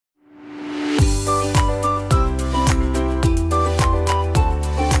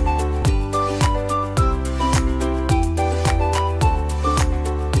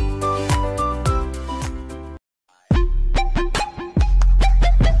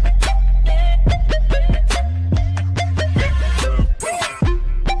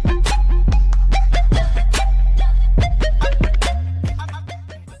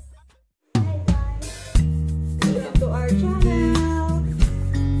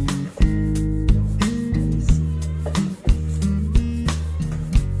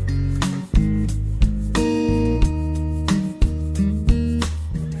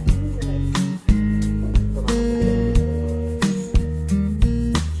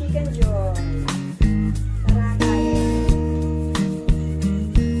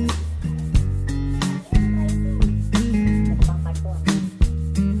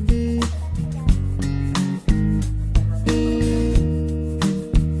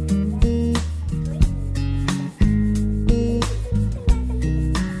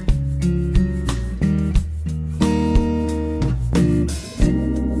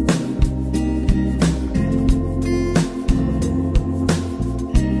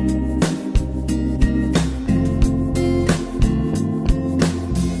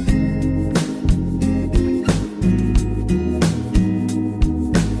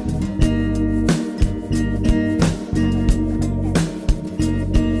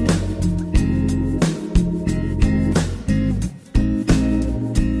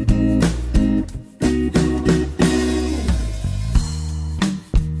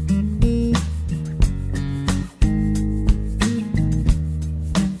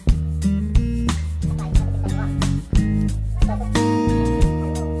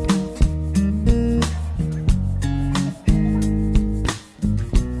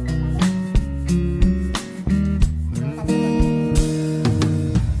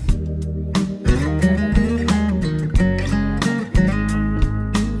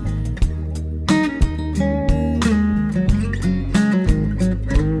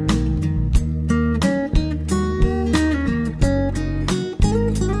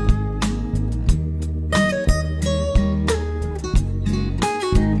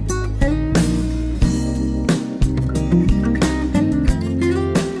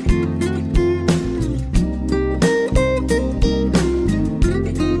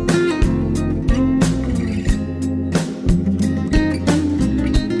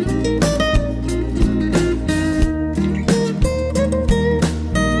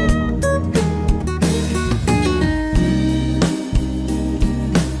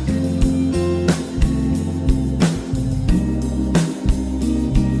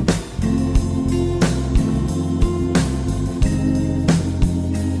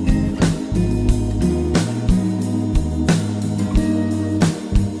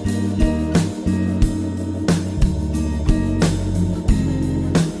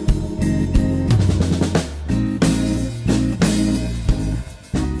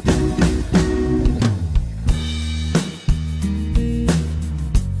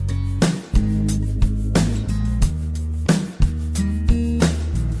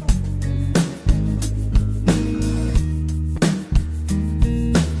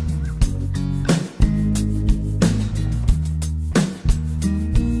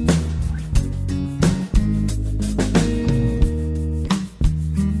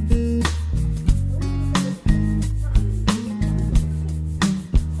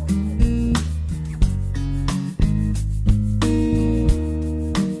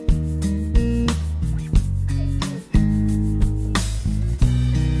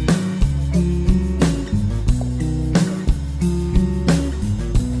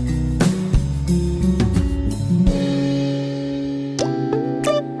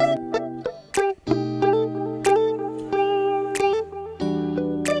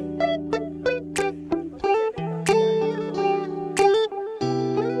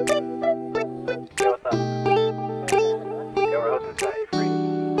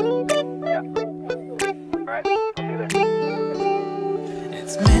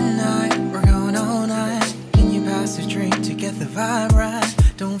vibe right.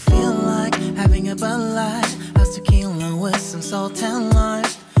 Don't feel like having a Bud Light. How's tequila with some salt and lime?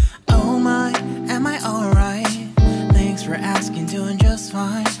 Oh my, am I alright? Thanks for asking, doing just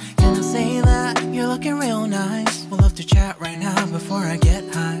fine. Can I say that you're looking real nice? We'll love to chat right now before I get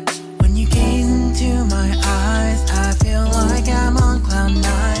high. When you gaze into my eyes, I feel like I'm on cloud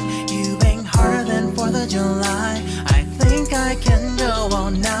nine. You bang harder than 4th of July. I think I can go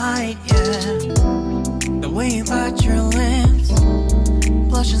all night, yeah. The way you bite your lips,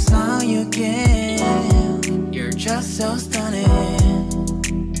 blush and smile you give, you're just so stunning.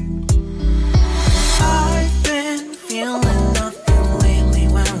 I've been feeling nothing lately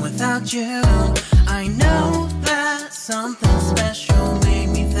when without you. I know that something special made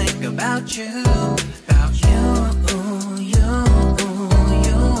me think about you. About you, you,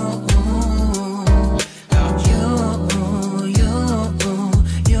 you. About you, you,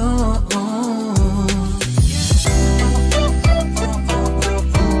 you.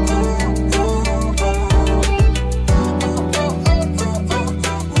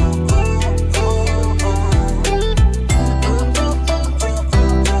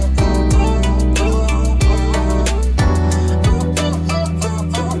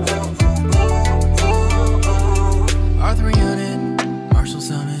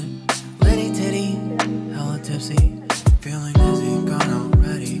 Feeling dizzy, gone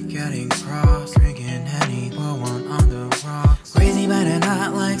already, getting cross, drinking Henny, pour one on the rocks. Crazy but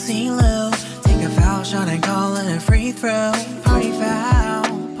not like CeeLo. Take a foul shot and call it a free throw. Party foul,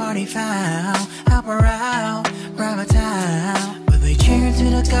 help her out, grab a towel. But they cheered to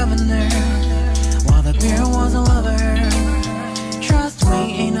the governor, while the beer was a lover. Trust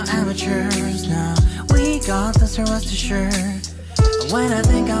me, ain't no amateurs, now we got this, so rest assured. When I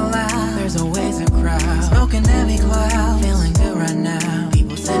think out loud, there's always a crowd. Smoking heavy cloud, feeling good right now.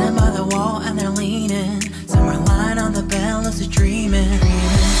 People sitting by the wall and they're leaning. Some are lying on the bed, lucid dreaming.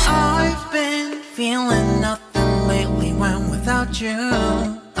 I've been feeling nothing lately when without you.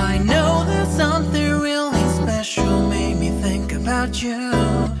 I know that something really special made me think about you.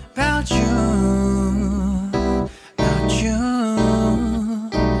 About you. About you.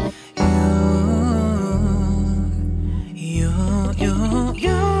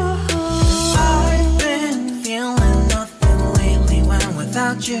 I've been feeling nothing lately when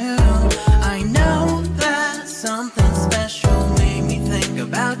without you. I know that something special made me think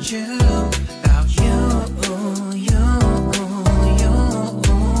about you.